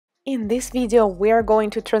In this video, we are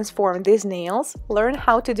going to transform these nails, learn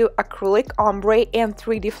how to do acrylic, ombre, and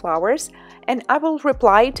 3D flowers, and I will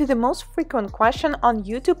reply to the most frequent question on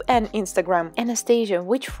YouTube and Instagram. Anastasia,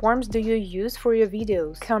 which forms do you use for your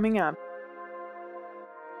videos? Coming up.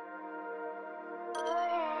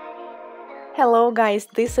 Hello guys,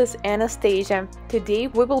 this is Anastasia. Today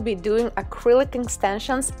we will be doing acrylic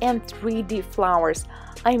extensions and 3D flowers.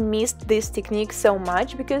 I missed this technique so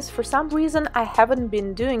much because for some reason I haven't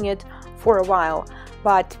been doing it for a while,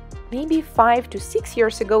 but maybe 5 to 6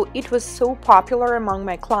 years ago it was so popular among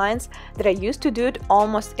my clients that I used to do it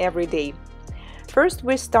almost every day. First,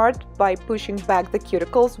 we start by pushing back the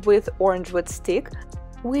cuticles with orange wood stick.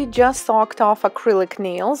 We just soaked off acrylic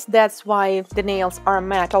nails, that's why the nails are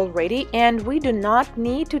matte already, and we do not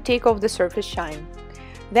need to take off the surface shine.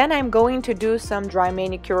 Then I'm going to do some dry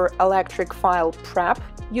manicure electric file prep.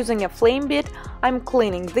 Using a flame bit, I'm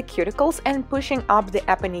cleaning the cuticles and pushing up the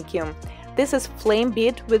eponychium. This is flame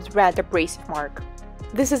bit with red abrasive mark.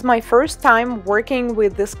 This is my first time working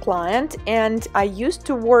with this client, and I used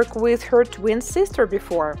to work with her twin sister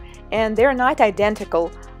before, and they're not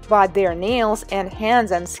identical, but their nails and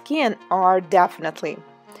hands and skin are definitely.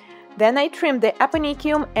 Then I trimmed the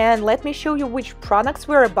eponychium, and let me show you which products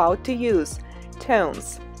we're about to use.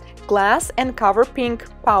 Tones, glass and cover pink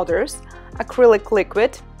powders, acrylic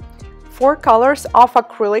liquid, 4 colors of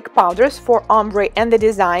acrylic powders for ombre and the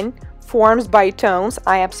design, forms by tones,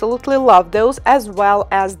 I absolutely love those, as well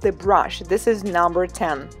as the brush, this is number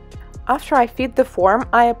 10. After I fit the form,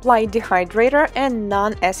 I apply dehydrator and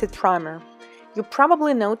non-acid primer. You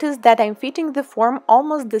probably noticed that I'm fitting the form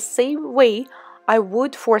almost the same way I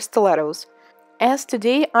would for stilettos. As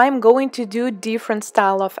today I'm going to do different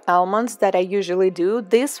style of almonds that I usually do,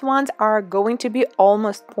 these ones are going to be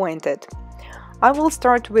almost pointed. I will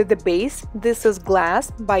start with the base. This is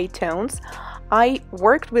Glass by Tones. I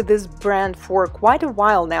worked with this brand for quite a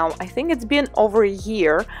while now, I think it's been over a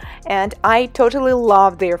year, and I totally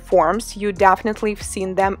love their forms. You definitely have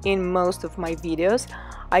seen them in most of my videos.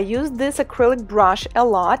 I use this acrylic brush a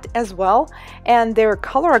lot as well, and their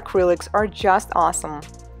color acrylics are just awesome.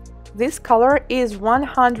 This color is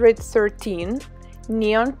 113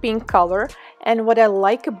 neon pink color, and what I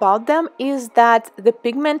like about them is that the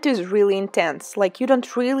pigment is really intense, like you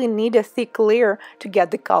don't really need a thick layer to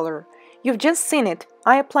get the color. You've just seen it.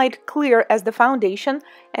 I applied clear as the foundation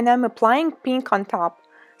and I'm applying pink on top,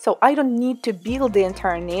 so I don't need to build the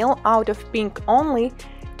entire nail out of pink only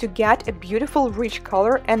to get a beautiful rich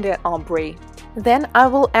color and an ombre. Then I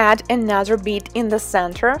will add another bead in the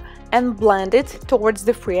center and blend it towards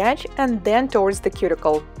the free edge and then towards the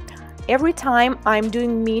cuticle. Every time I'm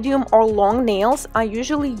doing medium or long nails, I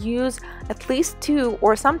usually use at least 2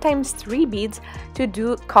 or sometimes 3 beads to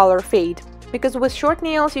do color fade. Because with short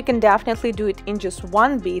nails you can definitely do it in just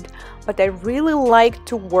 1 bead, but I really like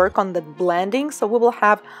to work on the blending so we will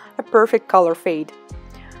have a perfect color fade.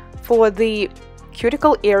 For the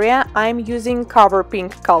cuticle area, I'm using cover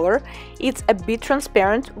pink color. It's a bit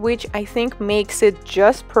transparent, which I think makes it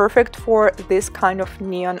just perfect for this kind of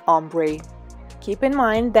neon ombre. Keep in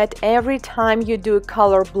mind that every time you do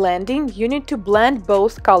color blending, you need to blend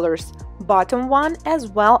both colors, bottom one as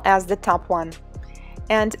well as the top one.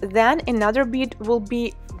 And then another bead will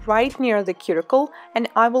be right near the cuticle, and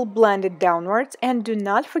I will blend it downwards, and do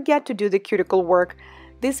not forget to do the cuticle work.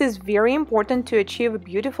 This is very important to achieve a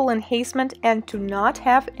beautiful enhancement and to not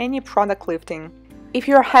have any product lifting. If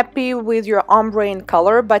you're happy with your ombre in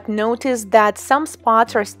color but notice that some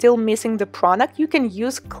spots are still missing the product, you can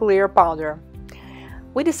use clear powder.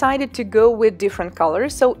 We decided to go with different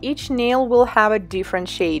colors, so each nail will have a different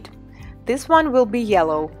shade. This one will be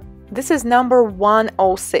yellow. This is number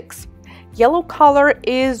 106. Yellow color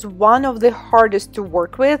is one of the hardest to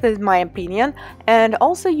work with in my opinion, and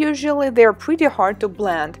also usually they're pretty hard to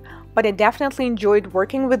blend, but I definitely enjoyed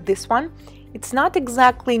working with this one. It's not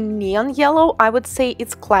exactly neon yellow, I would say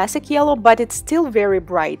it's classic yellow, but it's still very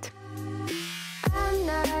bright.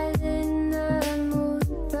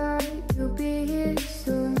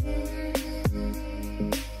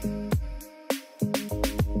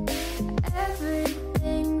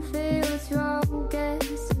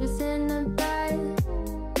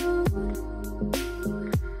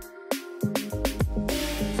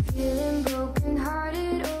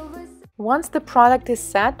 Once the product is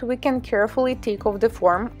set, we can carefully take off the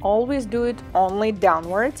form, always do it only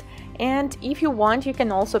downwards, and if you want you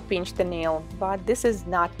can also pinch the nail, but this is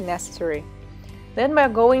not necessary. Then we're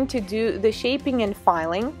going to do the shaping and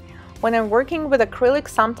filing. When I'm working with acrylic,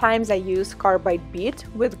 sometimes I use carbide bead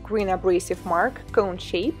with green abrasive mark, cone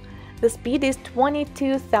shape. The speed is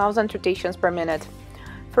 22,000 rotations per minute.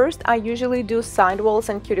 First, I usually do sidewalls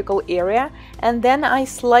and cuticle area, and then I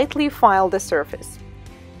slightly file the surface.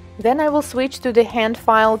 Then I will switch to the hand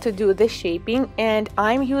file to do the shaping, and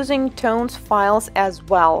I'm using tones files as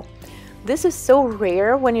well. This is so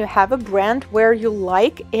rare when you have a brand where you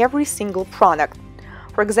like every single product.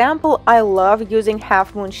 For example, I love using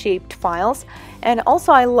half-moon shaped files, and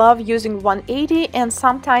also I love using 180, and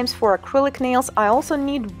sometimes for acrylic nails I also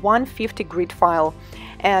need 150 grit file,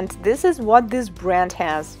 and this is what this brand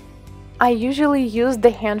has. I usually use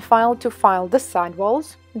the hand file to file the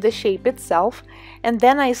sidewalls, the shape itself, and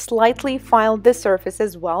then I slightly file the surface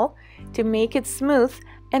as well to make it smooth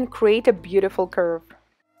and create a beautiful curve.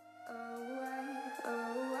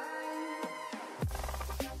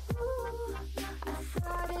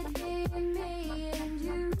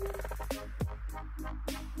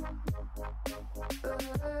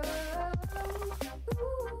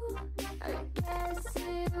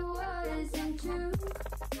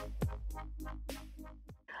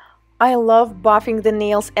 I love buffing the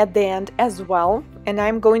nails at the end as well, and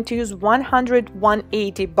I'm going to use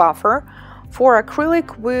 100-180 buffer. For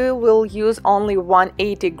acrylic we will use only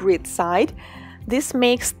 180 grit side. This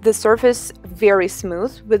makes the surface very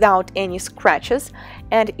smooth without any scratches,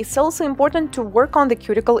 and it's also important to work on the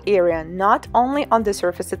cuticle area, not only on the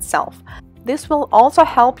surface itself. This will also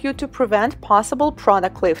help you to prevent possible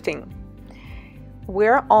product lifting.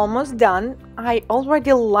 We're almost done. I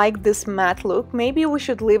already like this matte look, maybe we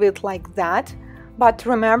should leave it like that. But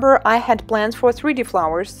remember, I had plans for 3D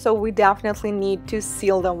flowers, so we definitely need to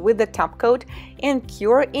seal them with the top coat and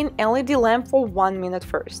cure in LED lamp for 1 minute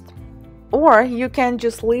first. Or you can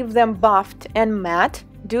just leave them buffed and matte,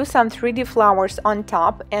 do some 3D flowers on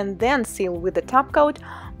top and then seal with the top coat,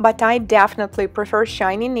 but I definitely prefer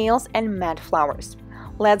shiny nails and matte flowers.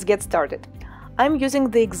 Let's get started. I'm using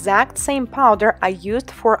the exact same powder I used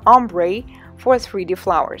for Ombre for 3D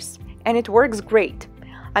flowers, and it works great.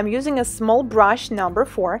 I'm using a small brush number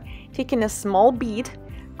 4, taking a small bead,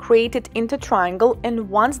 create it into triangle, and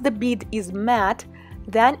once the bead is matte,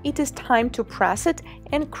 then it is time to press it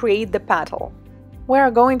and create the petal. We are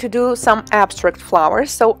going to do some abstract flowers,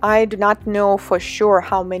 so I do not know for sure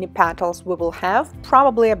how many petals we will have,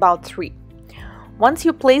 probably about 3. Once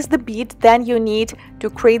you place the bead, then you need to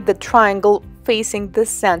create the triangle facing the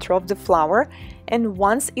center of the flower, and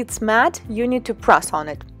once it's matte, you need to press on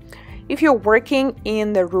it. If you're working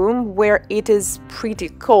in the room where it is pretty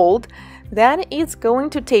cold, then it's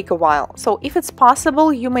going to take a while. So if it's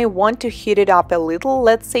possible, you may want to heat it up a little.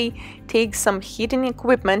 Let's say take some heating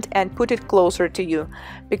equipment and put it closer to you,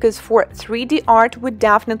 because for 3D art we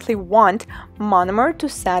definitely want monomer to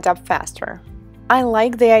set up faster. I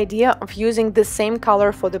like the idea of using the same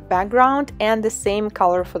color for the background and the same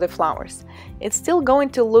color for the flowers. It's still going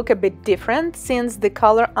to look a bit different since the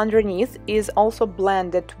color underneath is also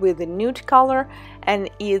blended with the nude color and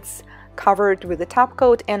it's covered with the top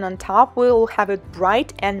coat, and on top we'll have it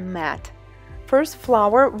bright and matte. First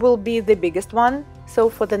flower will be the biggest one, so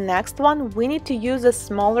for the next one we need to use a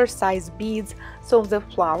smaller size beads, so the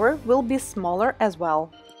flower will be smaller as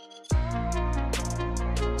well.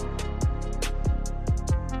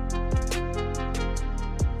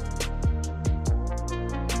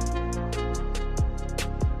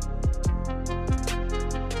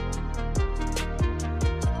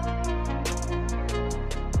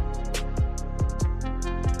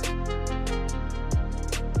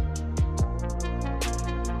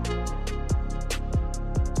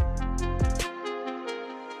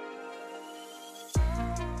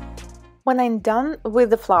 When I'm done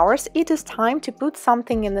with the flowers, it is time to put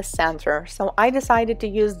something in the center, so I decided to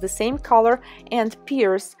use the same color and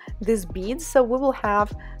pierce these beads, so we will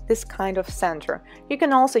have this kind of center. You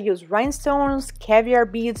can also use rhinestones, caviar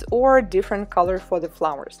beads, or a different color for the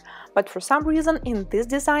flowers, but for some reason in this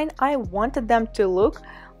design I wanted them to look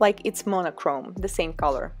like it's monochrome, the same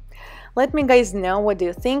color. Let me guys know what do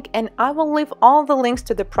you think, and I will leave all the links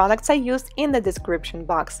to the products I used in the description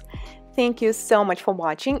box. Thank you so much for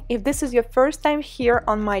watching. If this is your first time here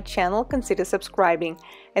on my channel, consider subscribing,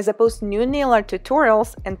 as I post new nail art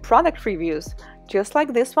tutorials and product reviews just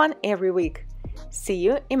like this one every week. See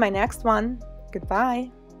you in my next one.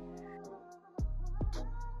 Goodbye!